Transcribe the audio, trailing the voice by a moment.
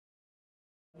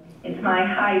It's my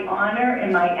high honor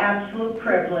and my absolute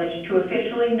privilege to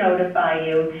officially notify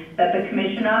you that the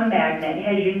Commission on Magnet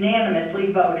has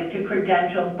unanimously voted to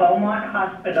credential Beaumont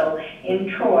Hospital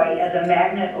in Troy as a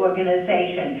magnet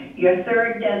organization, your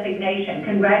third designation.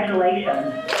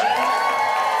 Congratulations.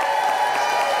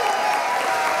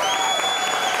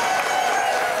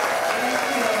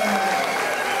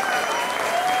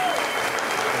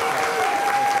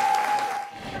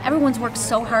 Everyone's worked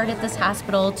so hard at this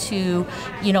hospital to,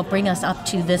 bring us up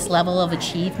to this level of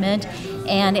achievement.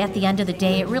 And at the end of the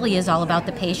day, it really is all about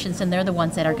the patients, and they're the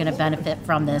ones that are going to benefit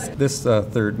from this. This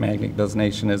third magnet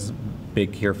designation is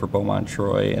big here for Beaumont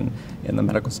Troy, and the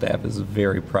medical staff is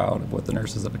very proud of what the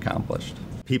nurses have accomplished.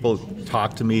 People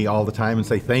talk to me all the time and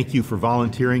say, thank you for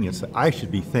volunteering. And I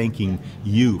should be thanking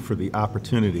you for the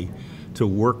opportunity to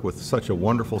work with such a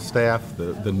wonderful staff.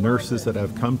 The nurses that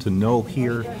I've come to know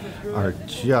here are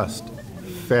just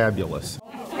fabulous.